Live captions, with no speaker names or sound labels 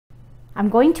I'm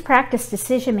going to practice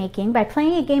decision making by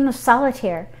playing a game of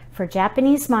solitaire for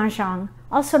Japanese Mahjong,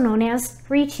 also known as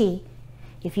Riichi.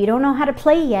 If you don't know how to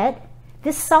play yet,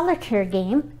 this solitaire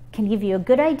game can give you a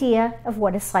good idea of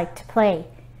what it's like to play.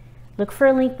 Look for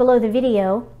a link below the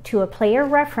video to a player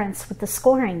reference with the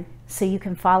scoring so you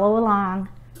can follow along.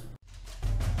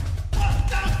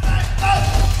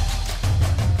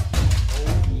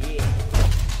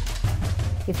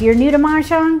 If you're new to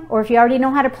Mahjong, or if you already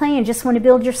know how to play and just want to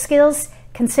build your skills,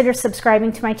 consider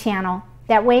subscribing to my channel.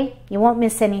 That way, you won't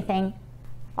miss anything.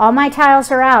 All my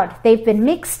tiles are out. They've been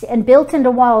mixed and built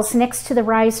into walls next to the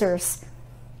risers.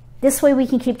 This way we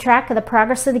can keep track of the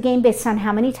progress of the game based on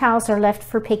how many tiles are left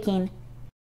for picking.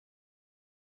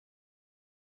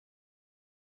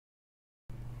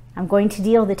 I'm going to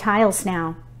deal the tiles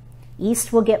now.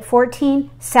 East will get 14,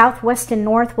 South, West, and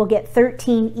North will get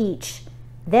 13 each.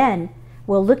 Then,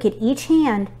 we'll look at each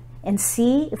hand and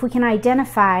see if we can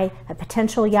identify a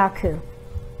potential yaku.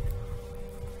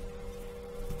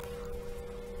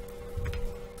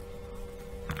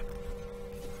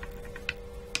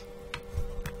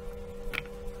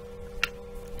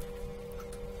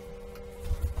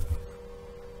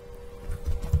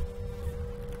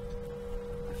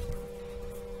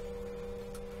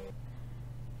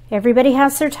 Everybody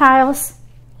has their tiles.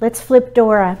 Let's flip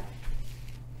Dora.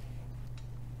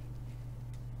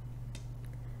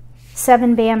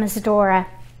 7 bam is Dora.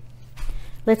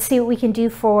 Let's see what we can do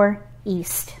for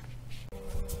East.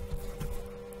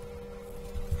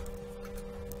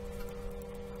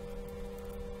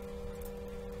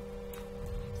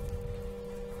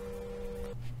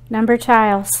 Number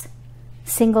tiles,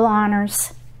 single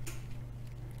honors.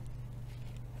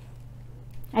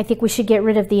 I think we should get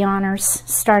rid of the honors,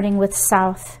 starting with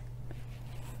South.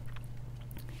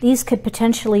 These could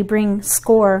potentially bring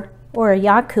score or a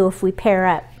yaku if we pair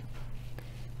up.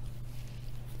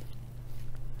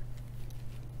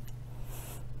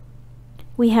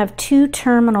 We have 2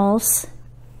 terminals.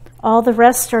 All the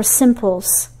rest are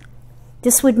simples.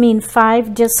 This would mean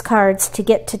 5 discards to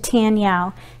get to Tan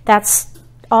Yao. That's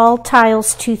all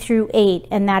tiles 2 through 8,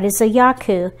 and that is a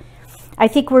yaku. I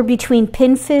think we're between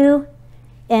Pinfu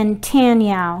and Tan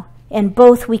Yao, and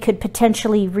both we could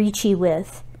potentially Riichi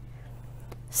with.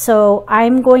 So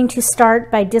I'm going to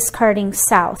start by discarding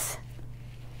South,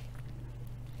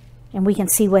 and we can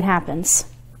see what happens.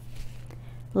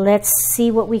 Let's see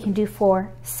what we can do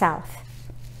for South.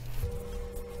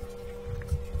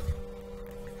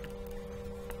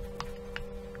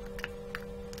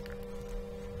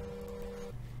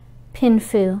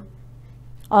 Pinfu,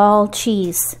 all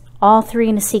cheese, all 3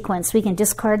 in a sequence. We can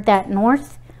discard that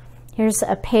North. Here's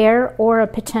a pair or a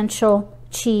potential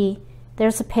chi.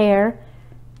 There's a pair.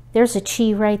 There's a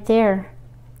chi right there.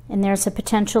 And there's a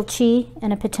potential chi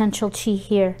and a potential chi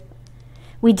here.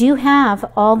 We do have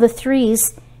all the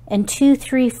 3s and 2,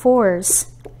 3,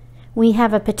 4s. We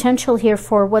have a potential here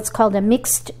for what's called a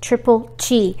mixed triple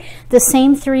chi. The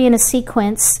same 3 in a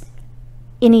sequence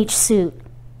in each suit.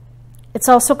 It's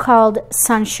also called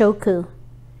sanshoku,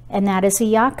 and that is a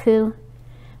yaku.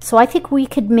 So I think we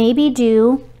could maybe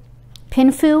do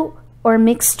Pinfu or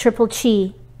mixed triple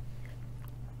chi.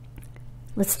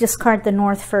 Let's discard the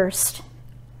North first.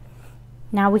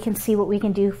 Now we can see what we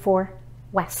can do for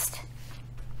West.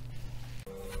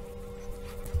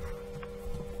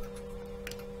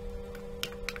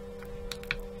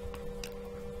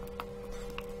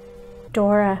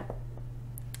 Dora.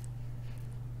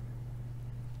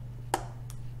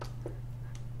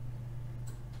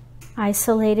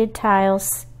 Isolated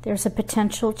tiles. There's a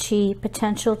potential chi,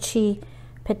 potential chi,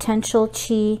 potential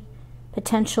chi,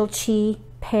 potential chi,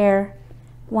 pair.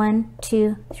 1,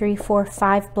 2, 3, 4,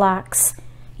 5 blocks.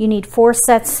 You need 4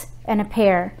 sets and a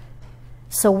pair.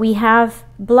 So we have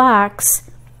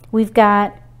blocks. We've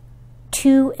got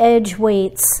 2 edge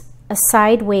weights, a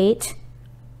side weight,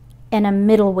 and a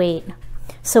middle weight.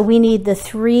 So we need the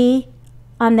 3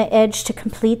 on the edge to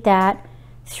complete that,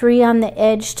 3 on the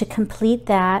edge to complete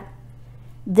that.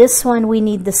 This one we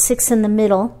need the 6 in the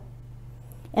middle,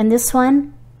 and this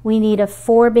one we need a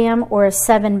 4 bam or a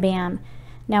 7 bam.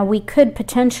 Now we could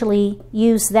potentially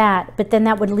use that, but then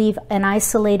that would leave an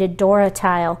isolated Dora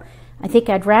tile. I think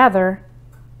I'd rather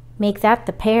make that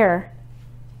the pair.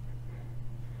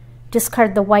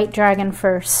 Discard the white dragon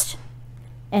first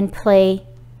and play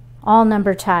all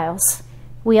number tiles.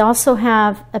 We also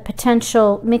have a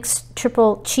potential mixed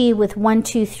triple chi with 1,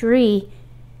 2, 3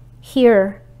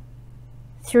 here.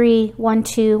 3, 1,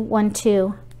 2, 1,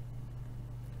 2.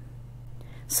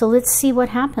 So let's see what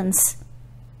happens.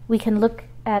 We can look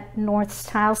at North's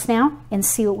tiles now and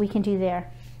see what we can do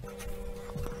there.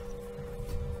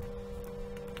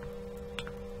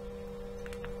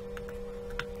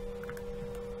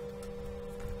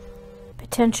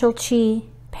 potential chi,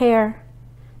 pair,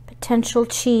 potential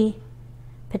chi,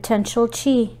 potential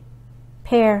chi,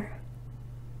 pair,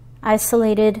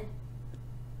 isolated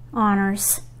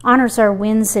honors. Honors are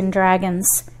winds and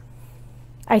dragons.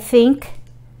 I think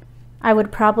I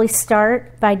would probably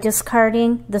start by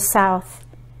discarding the south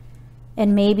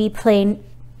and maybe play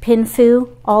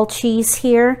pinfu, all cheese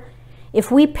here.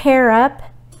 If we pair up,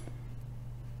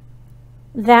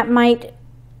 that might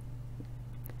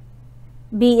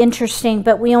be interesting,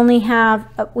 but we only have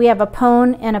a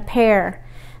pone and a pair.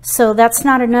 So that's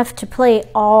not enough to play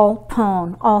all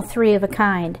pone, all three of a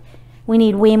kind. We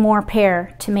need way more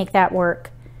pair to make that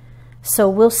work. So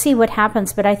we'll see what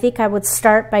happens, but I think I would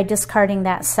start by discarding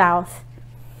that south.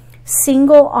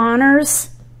 Single honors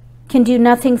can do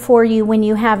nothing for you when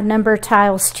you have number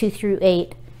tiles 2 through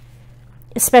 8,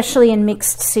 especially in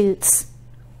mixed suits.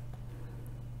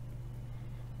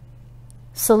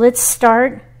 So let's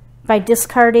start by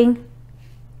discarding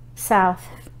south.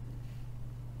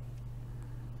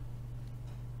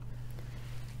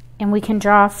 And we can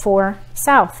draw for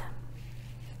south.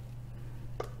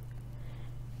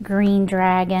 Green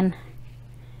dragon.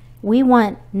 We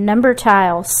want number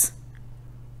tiles.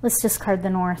 Let's discard the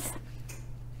north.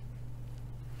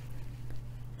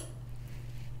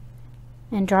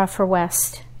 And draw for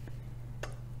west.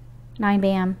 9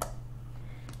 bam.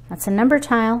 That's a number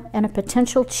tile and a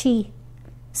potential chi.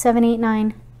 7, 8,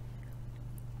 9.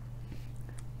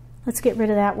 Let's get rid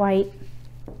of that white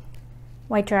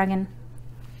dragon.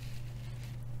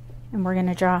 And we're going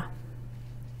to draw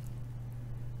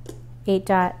 8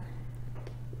 dot.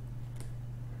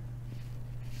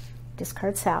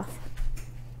 Discard south.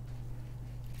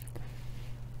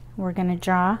 We're going to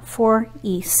draw for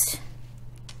east.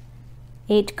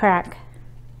 8 crack.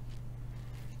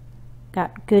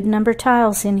 Got good number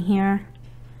tiles in here.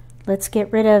 Let's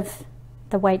get rid of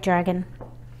the white dragon.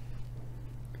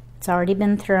 It's already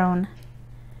been thrown.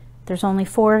 There's only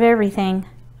 4 of everything.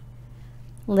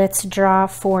 Let's draw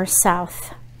for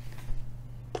south.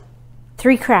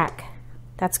 3 crack.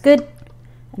 That's good.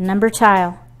 A number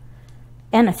tile.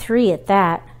 And a 3 at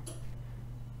that.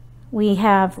 We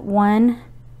have 1,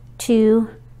 2,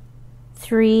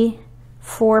 3,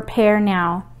 4 pair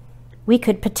now. We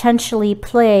could potentially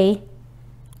play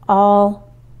all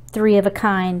 3 of a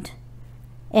kind.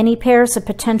 Any pair is a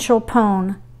potential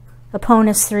pone. A pone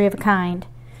is 3 of a kind.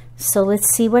 So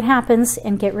let's see what happens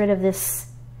and get rid of this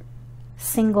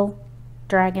single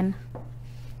dragon.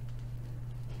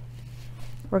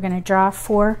 We're going to draw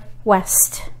for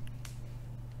west.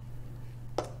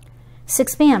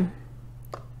 6 bam.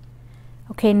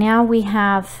 Okay, now we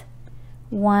have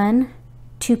 1,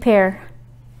 2 pair.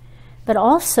 But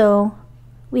also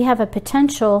we have a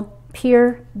potential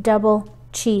pure double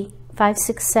chi. 5,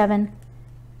 6, 7,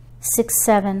 6,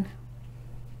 7.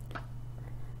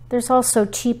 There's also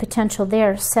chi potential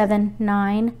there. 7,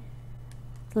 9.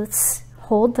 Let's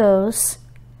hold those.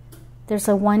 There's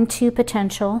a 1, 2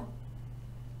 potential.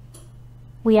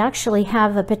 We actually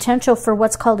have a potential for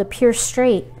what's called a pure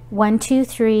straight. 1, 2,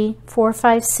 3, 4,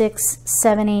 5, 6,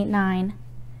 7, 8, 9.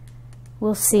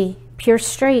 We'll see. Pure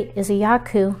straight is a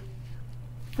yaku.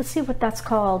 Let's see what that's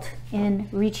called in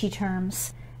Riichi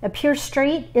terms. A pure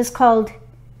straight is called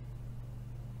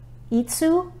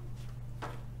itsu.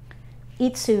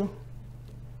 Itsu.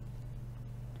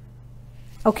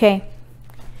 Okay.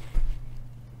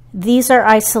 These are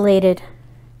isolated.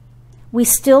 We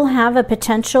still have a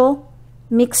potential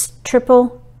mixed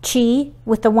triple chi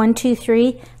with the 1, 2,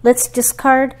 3. Let's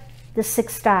discard the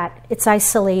 6 dot. It's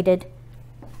isolated.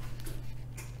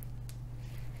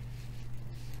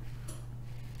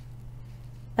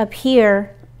 Up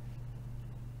here,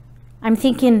 I'm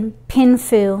thinking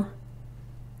pinfu,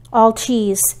 all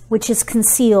cheese, which is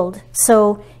concealed.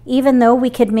 So even though we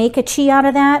could make a chi out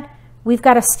of that, we've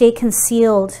got to stay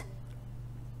concealed.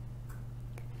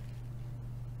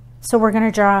 So we're going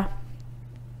to draw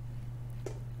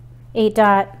 8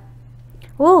 dot.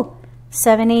 Ooh,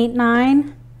 7, 8,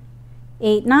 9,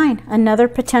 8, 9. Another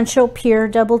potential pure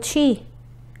double chi.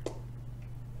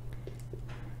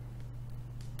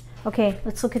 Okay,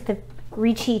 let's look at the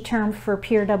Riichi term for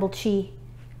pure double chi.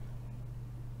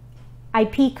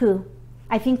 Ipiku.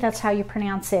 I think that's how you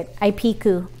pronounce it.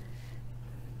 Ipiku.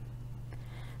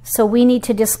 So we need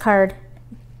to discard.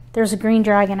 There's a green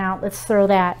dragon out. Let's throw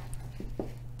that.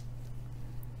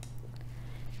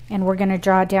 And we're going to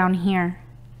draw down here.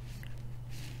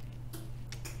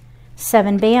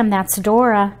 7 bam, that's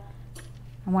Dora.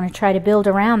 I want to try to build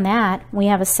around that. We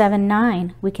have a 7,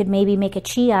 9. We could maybe make a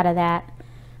chi out of that.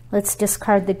 Let's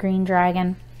discard the green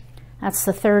dragon. That's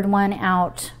the 3rd one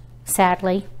out,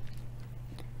 sadly.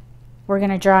 We're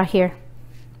going to draw here.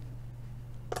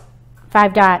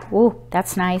 5 dot. Ooh,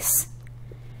 that's nice.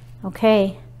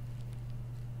 Okay.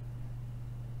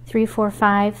 3, 4,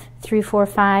 5, 3, 4,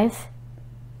 5,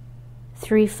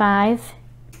 3, 5,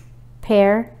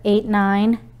 pair, 8,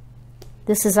 9.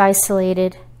 This is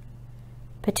isolated.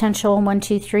 Potential 1,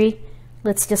 2, 3.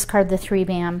 Let's discard the 3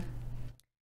 bam.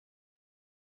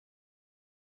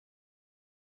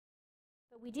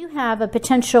 But we do have a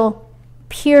potential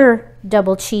pure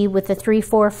double chi with the 3,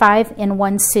 4, 5 in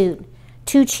one suit.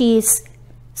 2 chis,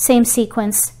 same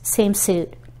sequence, same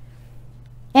suit.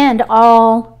 And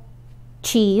all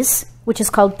chis, which is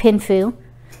called pinfu.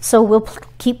 So we'll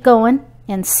keep going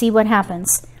and see what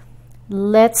happens.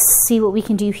 Let's see what we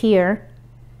can do here.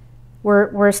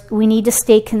 We need to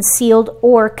stay concealed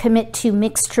or commit to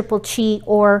mixed triple chi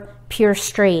or pure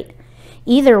straight.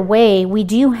 Either way, we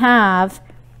do have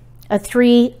a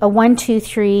 3, a 1, 2,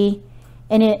 3,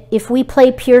 and if we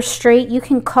play pure straight, you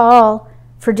can call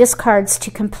for discards to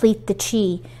complete the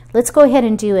chi. Let's go ahead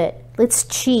and do it. Let's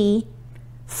chi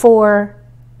for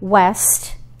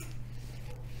west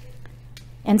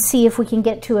and see if we can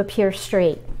get to a pure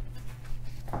straight.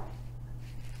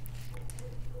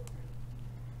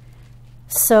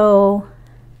 So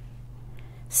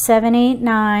 7, 8,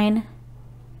 9,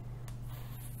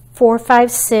 4,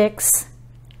 5, 6,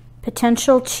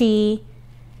 potential chi,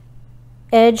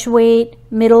 edge weight,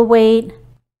 middle weight.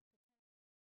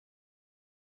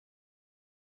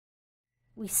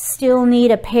 We still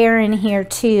need a pair in here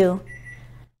too.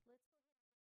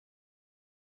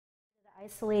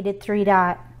 Isolated 3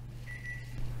 dot.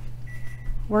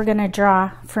 We're going to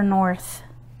draw for north.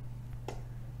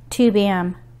 2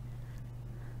 bam.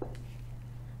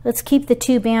 Let's keep the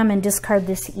 2 bam and discard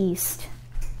this east.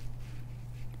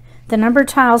 The number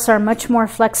tiles are much more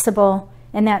flexible,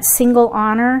 and that single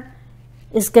honor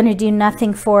is going to do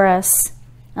nothing for us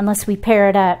unless we pair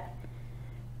it up.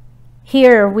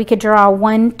 Here we could draw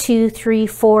 1, 2, 3,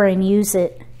 4 and use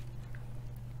it.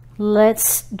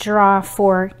 Let's draw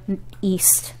for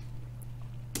east.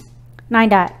 9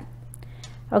 dot.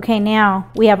 Okay,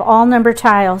 now we have all number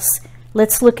tiles.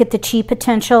 Let's look at the chi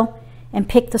potential and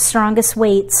pick the strongest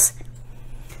weights.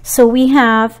 So we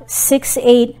have 6,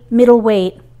 8 middle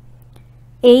weight,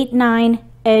 8, 9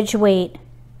 edge weight,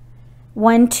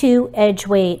 1, 2 edge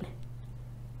weight,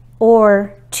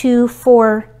 or 2,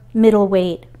 4 middle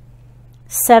weight,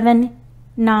 7,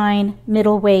 9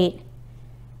 middle weight.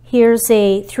 Here's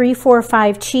a 3, 4,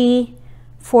 5 chi,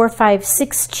 4, 5,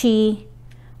 6 chi,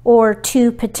 or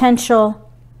 2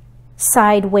 potential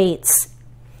side weights.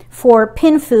 For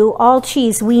pinfu, all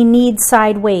chis, we need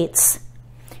side weights.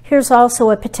 Here's also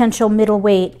a potential middle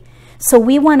weight. So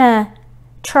we want to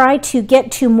try to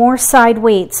get to more side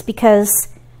weights because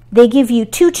they give you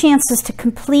 2 chances to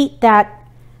complete that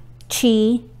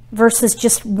chi versus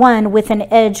just 1 with an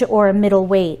edge or a middle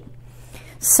weight.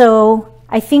 So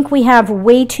I think we have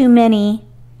way too many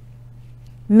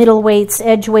middle weights,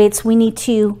 edge weights. We need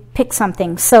to pick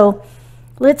something. So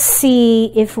let's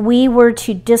see, if we were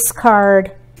to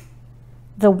discard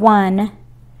the 1,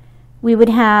 we would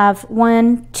have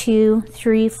 1, 2,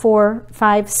 3, 4,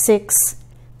 5, 6,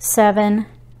 7,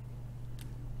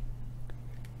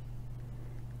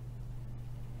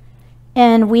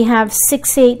 and we have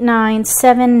 6, 8, 9,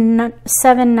 7,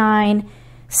 9,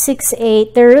 6,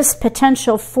 8. There is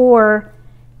potential for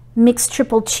mixed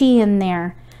triple chi in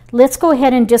there. Let's go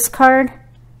ahead and discard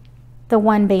the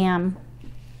 1 bam.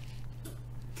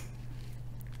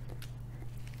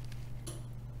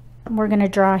 We're going to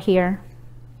draw here.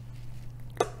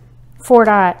 4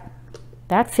 dot.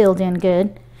 That filled in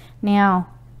good. Now,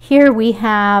 here we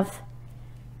have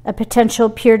a potential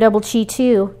pure double chi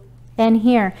 2, and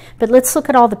here. But let's look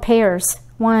at all the pairs.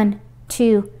 1,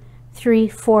 2, 3,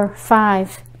 4,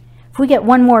 5. If we get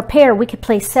one more pair, we could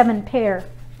play 7 pair.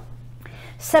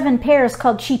 7 pair is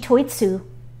called chi toitsu,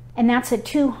 and that's a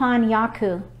 2 han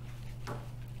yaku.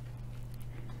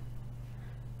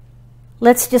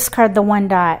 Let's discard the 1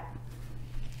 dot.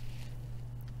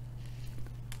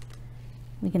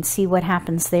 We can see what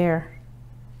happens there.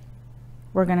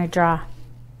 We're going to draw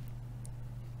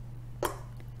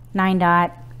 9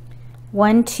 dot,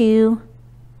 1, 2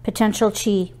 potential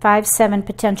chi, 5, 7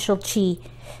 potential chi.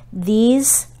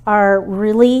 These are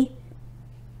really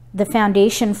the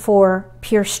foundation for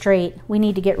pure straight. We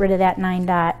need to get rid of that 9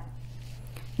 dot.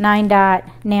 9 dot.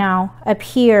 Now up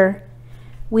here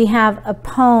we have a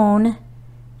pone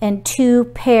and 2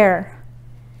 pair,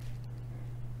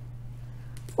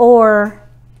 or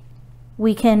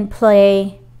we can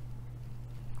play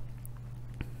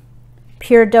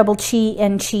pure double chi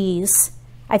and chis.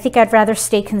 I think I'd rather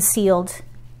stay concealed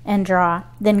and draw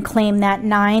than claim that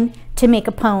 9 to make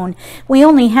a pwn. We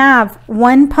only have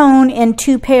one pwn and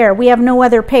two pair. We have no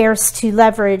other pairs to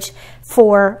leverage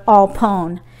for all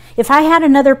pwn. If I had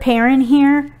another pair in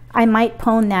here, I might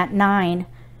pwn that 9,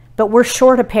 but we're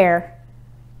short a pair.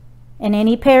 And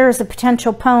any pair is a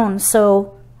potential pwn,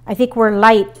 so I think we're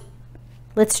light.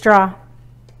 Let's draw.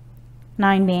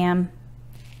 9 bam.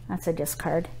 That's a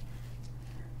discard.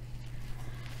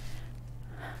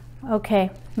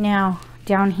 Okay, now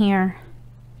down here.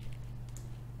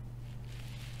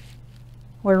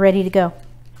 We're ready to go.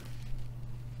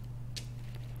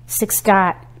 6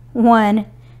 dot. 1,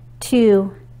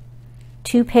 2,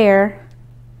 2 pair.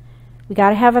 We got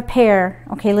to have a pair.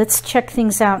 Okay, let's check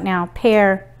things out now.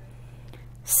 Pair.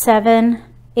 7,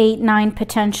 8, 9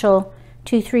 potential.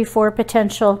 2, 3, 4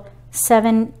 potential.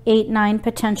 7, 8, 9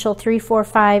 potential. 3, 4,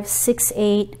 5, 6,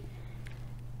 8.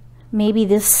 Maybe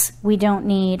this we don't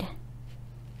need.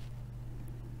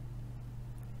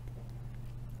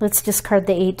 Let's discard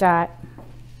the 8 dot.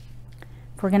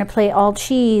 If we're going to play all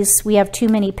cheese, we have too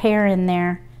many pair in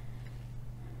there.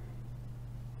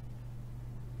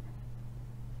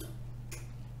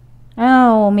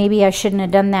 Oh, maybe I shouldn't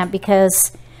have done that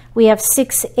because we have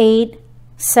 6, 8,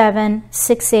 7,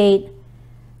 6, 8.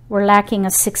 We're lacking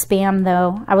a 6 bam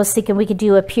though. I was thinking we could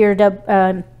do a pure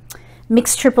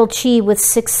mixed triple chi with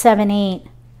 6, 7, 8.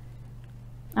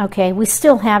 Okay, we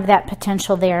still have that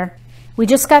potential there. We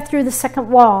just got through the second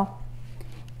wall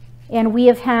and we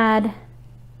have had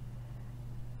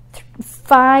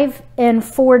 5 and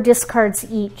 4 discards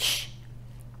each.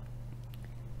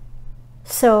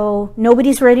 So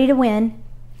nobody's ready to win.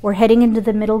 We're heading into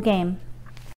the middle game.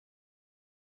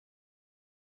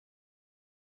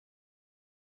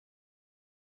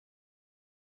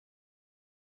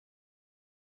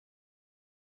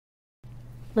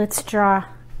 Let's draw.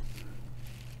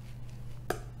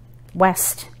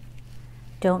 West.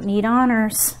 Don't need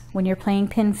honors when you're playing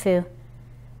pin fu.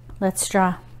 Let's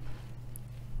draw.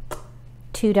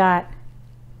 2 dot.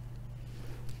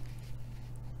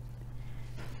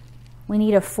 We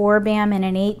need a 4 bam and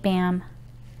an 8 bam.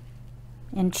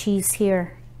 And cheese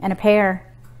here. And a pair.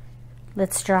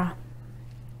 Let's draw.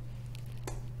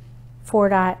 4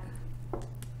 dot.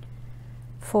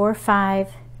 4,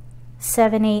 5,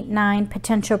 7, 8, 9.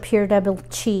 Potential pure double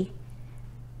chi.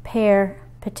 Pair.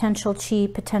 Potential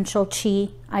chi,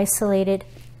 isolated.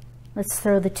 Let's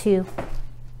throw the 2.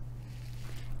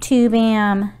 2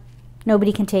 bam.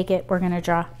 Nobody can take it. We're going to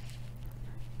draw.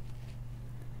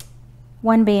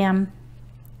 1 bam.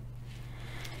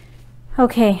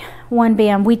 Okay, 1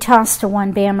 bam. We tossed a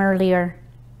 1 bam earlier.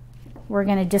 We're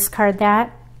going to discard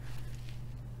that.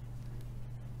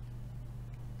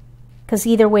 Because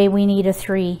either way we need a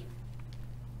 3.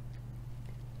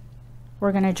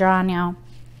 We're going to draw now.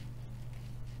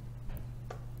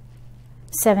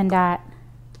 7 dot.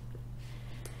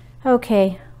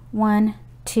 Okay, 1,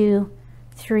 2,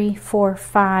 3, 4,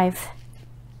 5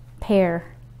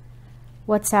 pair.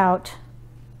 What's out?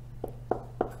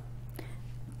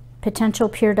 Potential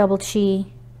pure double chi.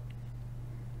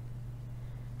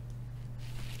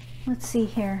 Let's see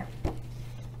here.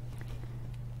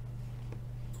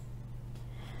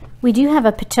 We do have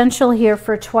a potential here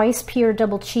for twice pure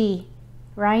double chi.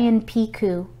 Ryan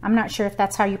Piku. I'm not sure if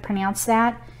that's how you pronounce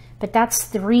that, but that's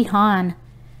 3 Han.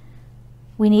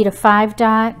 We need a 5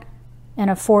 dot and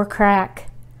a 4 crack.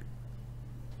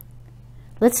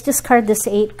 Let's discard this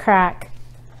 8 crack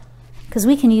because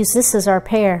we can use this as our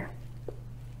pair.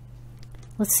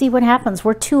 Let's see what happens.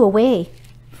 We're 2 away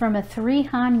from a 3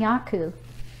 Han Yaku.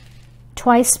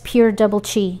 Twice pure double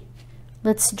chi.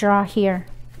 Let's draw here.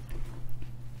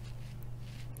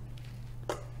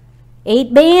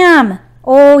 8 bam!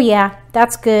 Oh yeah,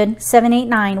 that's good. 7, 8,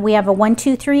 9. We have a 1,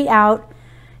 2, 3 out.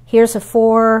 Here's a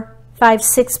 4, 5,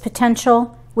 6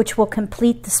 potential, which will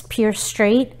complete this pure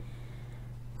straight.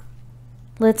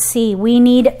 Let's see. We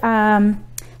need,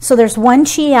 so there's 1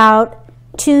 chi out,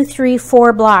 2, 3,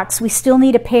 4 blocks. We still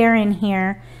need a pair in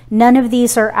here. None of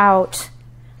these are out.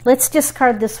 Let's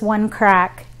discard this 1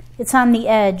 crack. It's on the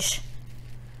edge.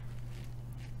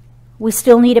 We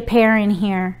still need a pair in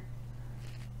here.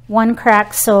 1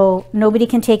 crack, so nobody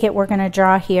can take it. We're going to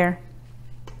draw here.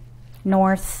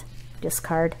 North,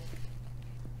 discard.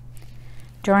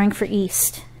 Drawing for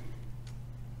east.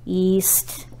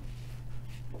 East.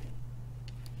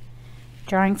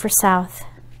 Drawing for south.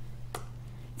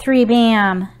 3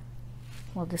 bam.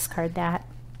 We'll discard that.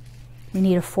 We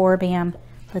need a 4 bam.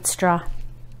 Let's draw.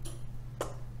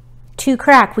 2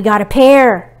 crack. We got a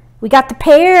pair. We got the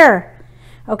pair.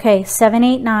 Okay, 7,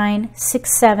 8, 9,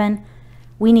 6, 7.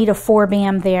 We need a 4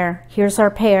 bam there. Here's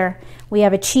our pair. We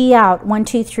have a chi out. 1,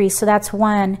 2, 3. So that's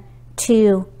 1,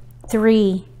 2,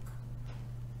 3.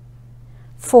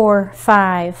 4,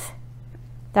 5.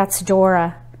 That's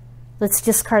Dora. Let's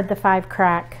discard the 5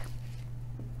 crack.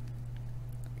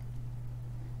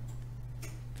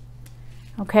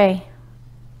 Okay,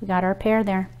 we got our pair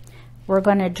there. We're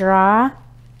going to draw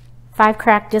 5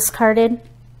 crack discarded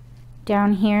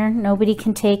down here. Nobody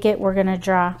can take it. We're going to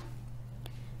draw.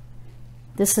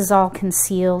 This is all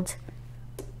concealed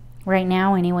right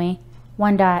now anyway.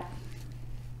 1 dot.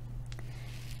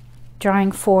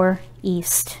 Drawing 4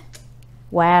 east,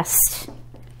 west.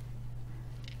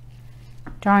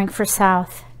 Drawing for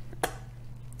south.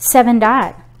 7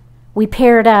 dot. We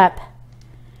paired up.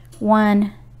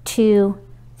 1, 2,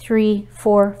 3,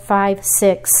 4, 5,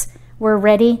 6. We're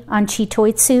ready on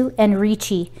Chitoitsu and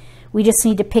Riichi. We just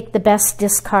need to pick the best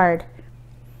discard.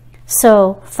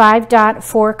 So 5 dot,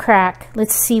 4 crack.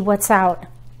 Let's see what's out.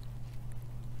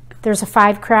 There's a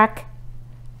 5 crack.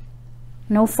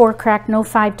 No 4 crack, no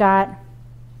 5 dot.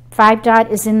 5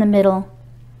 dot is in the middle.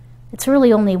 It's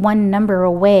really only 1 number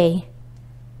away.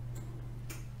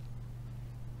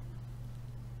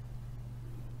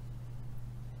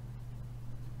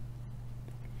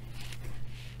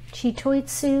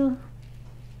 Chitoitsu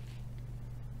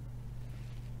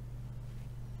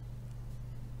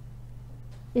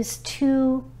is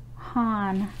 2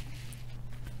 Han.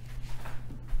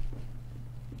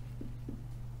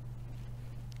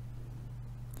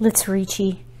 Let's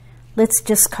Riichi. Let's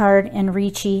discard and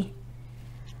Riichi.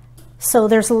 So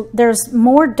there's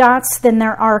more dots than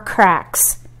there are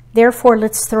cracks. Therefore,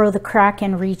 let's throw the crack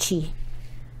and Riichi.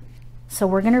 So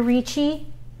we're going to Riichi,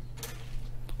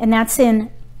 and that's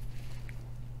in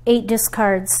 8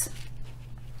 discards.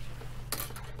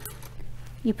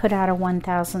 You put out a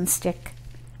 1,000 stick.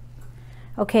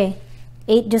 Okay,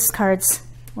 8 discards.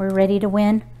 We're ready to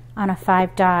win on a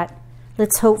 5 dot.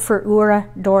 Let's hope for Ura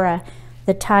Dora,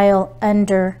 the tile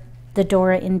under the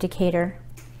Dora indicator.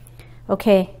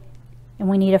 Okay, and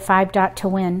we need a 5 dot to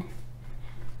win.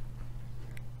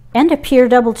 And a pure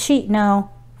double cheat. No,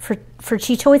 for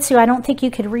Chitoitsu, I don't think you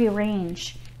could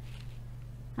rearrange.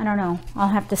 I don't know. I'll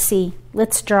have to see.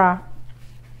 Let's draw.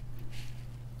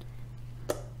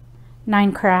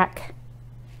 9 crack.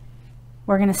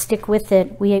 We're going to stick with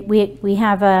it. We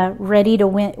have a ready to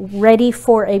win, ready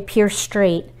for a pure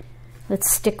straight.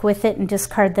 Let's stick with it and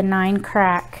discard the 9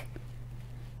 crack.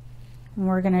 And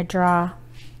we're going to draw.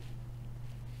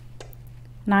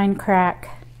 9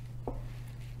 crack.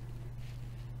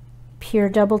 Pure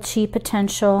double chi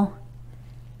potential.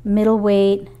 Middle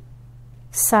weight.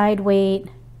 Side weight.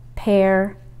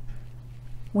 Pair.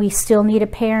 We still need a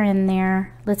pair in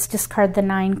there. Let's discard the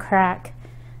 9 crack.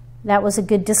 That was a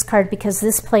good discard because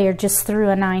this player just threw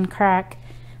a 9 crack.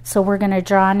 So we're going to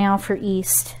draw now for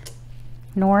east.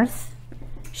 North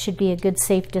should be a good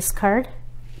safe discard.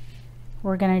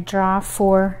 We're going to draw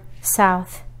for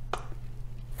south.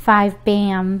 5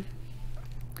 bam.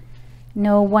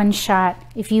 No one shot.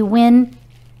 If you win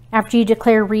after you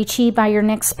declare Riichi by your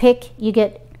next pick, you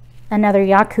get another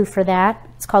Yaku for that.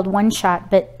 It's called one shot,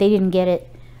 but they didn't get it.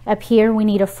 Up here we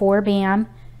need a 4 bam.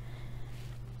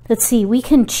 Let's see, we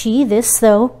can chi this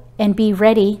though and be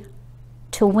ready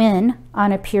to win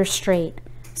on a pure straight.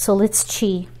 So let's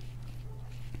chi.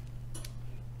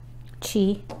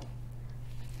 Chi.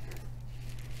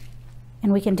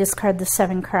 And we can discard the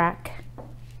 7 crack.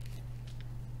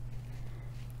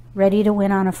 Ready to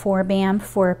win on a 4 bam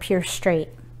for a pure straight.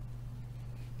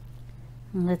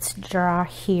 And let's draw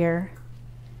here.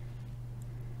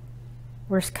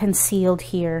 We're concealed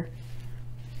here.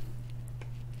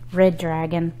 Red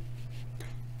dragon.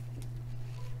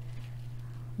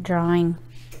 Drawing.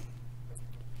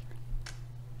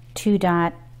 2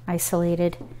 dot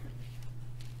isolated.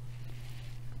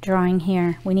 Drawing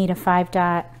here. We need a 5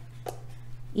 dot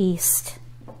east.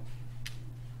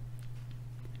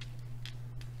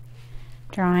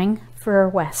 Drawing for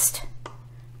west.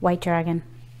 White dragon.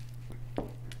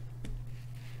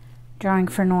 Drawing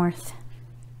for north.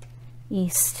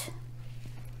 East.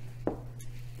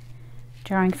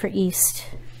 Drawing for east.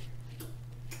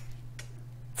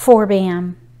 4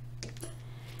 bam.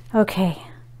 Okay.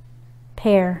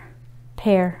 Pair.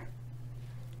 Pair.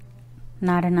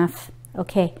 Not enough.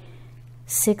 Okay.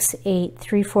 6, 8,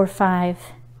 3, 4, 5,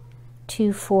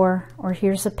 2, 4, or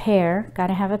here's a pair.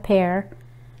 Gotta have a pair.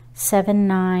 7,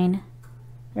 9.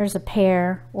 There's a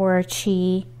pair or a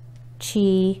chi.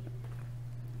 Chi.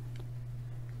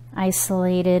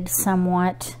 Isolated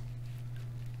somewhat.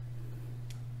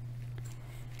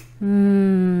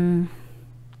 3,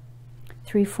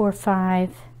 4,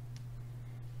 5.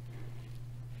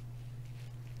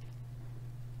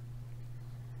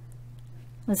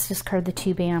 Let's discard the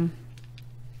 2 bam.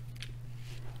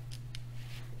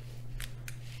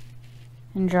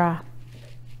 and draw.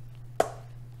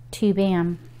 2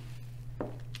 bam.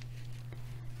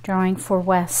 Drawing for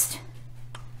west.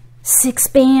 6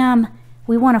 bam.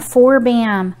 We want a 4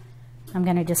 bam. I'm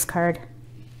going to discard.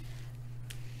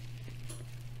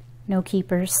 No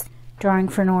keepers. Drawing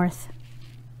for north.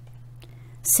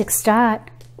 6 dot.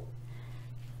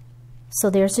 So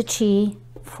there's a chi.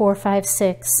 4, 5,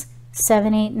 6,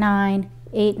 7, 8, 9,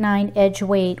 8, 9, edge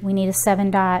weight. We need a 7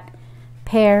 dot.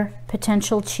 Pair,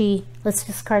 potential chi. Let's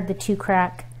discard the 2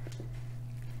 crack.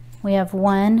 We have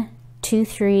 1, 2,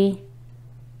 3,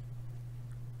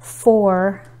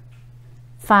 4,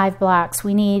 5 blocks.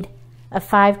 We need a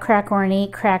 5 crack or an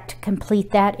 8 crack to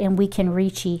complete that, and we can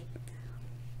Riichi.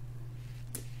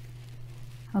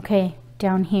 Okay,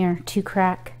 down here, 2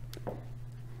 crack.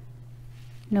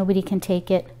 Nobody can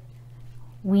take it.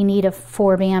 We need a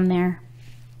 4 bam there.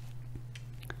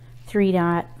 3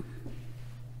 dot.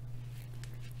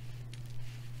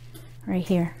 Right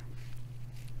here.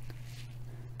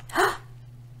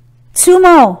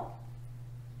 Sumo!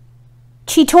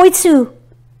 Chitoitsu!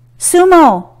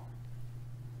 Sumo!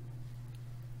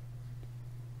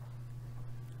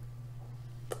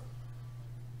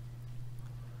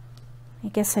 I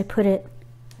guess I put it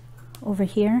over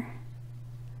here.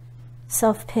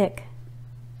 Self-pick.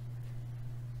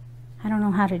 I don't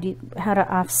know how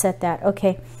to offset that.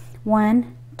 Okay,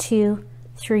 1, 2,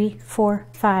 3, 4,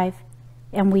 5,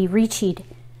 and we Riichi'd.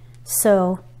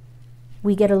 So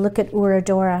we get a look at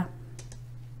Uradora.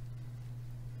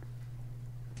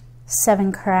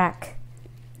 7 crack.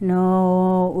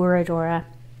 No Uradora.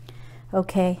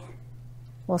 Okay.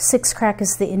 Well, 6 crack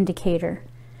is the indicator.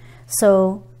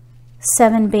 So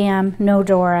 7 bam, no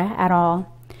Dora at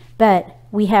all. But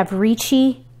we have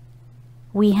Riichi.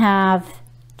 We have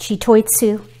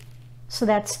Chitoitsu. So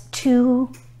that's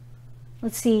 2,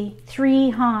 let's see, 3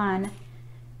 Han.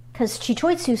 Because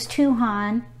Chitoitsu's 2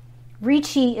 Han.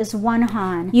 Riichi is 1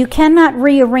 Han. You cannot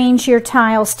rearrange your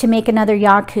tiles to make another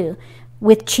Yaku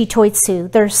with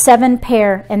Chitoitsu. There's 7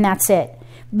 pair and that's it.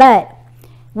 But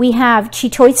we have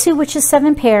Chitoitsu, which is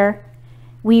 7 pair.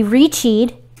 We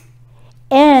Riichi'd,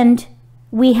 and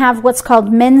we have what's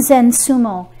called Menzen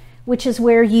Sumo, which is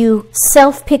where you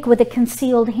self-pick with a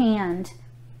concealed hand.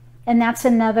 And that's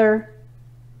another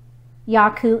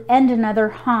Yaku and another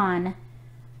Han.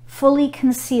 Fully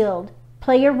concealed.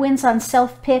 Player wins on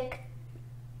self-pick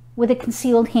with a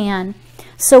concealed hand.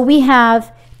 So we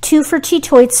have 2 for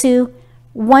Chitoitsu,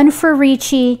 1 for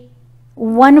Riichi,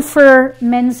 1 for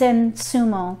Menzen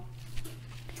Sumo.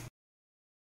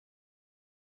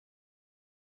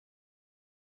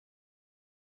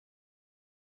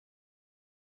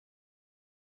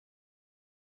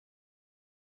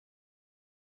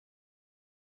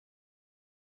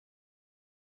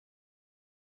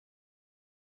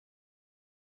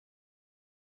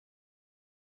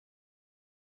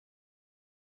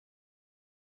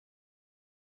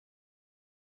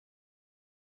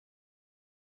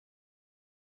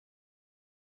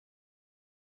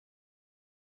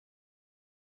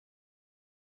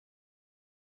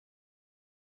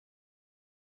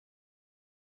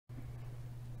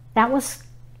 That was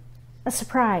a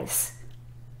surprise.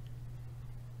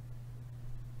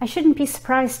 I shouldn't be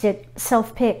surprised at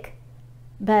self-pick,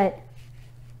 but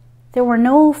there were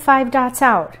no 5 dots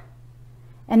out,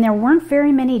 and there weren't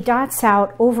very many dots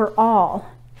out overall.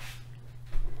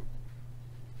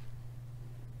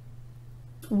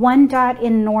 1 dot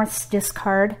in North's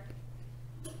discard,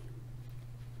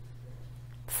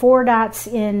 4 dots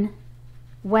in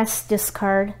West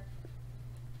discard,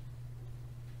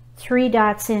 3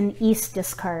 dots in East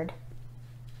discard.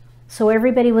 So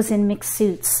everybody was in mixed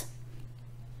suits.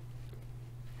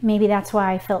 Maybe that's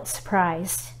why I felt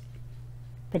surprised,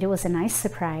 but it was a nice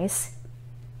surprise.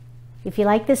 If you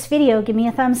like this video, give me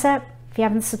a thumbs up. If you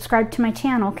haven't subscribed to my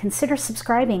channel, consider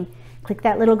subscribing. Click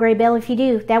that little gray bell if you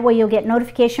do. That way you'll get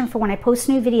notification for when I post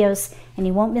new videos, and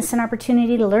you won't miss an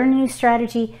opportunity to learn a new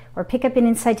strategy or pick up an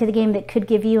insight to the game that could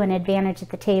give you an advantage at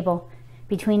the table.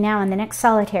 Between now and the next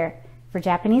Solitaire, for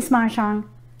Japanese Mahjong,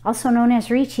 also known as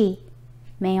Riichi,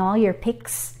 may all your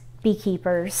picks be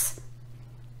keepers.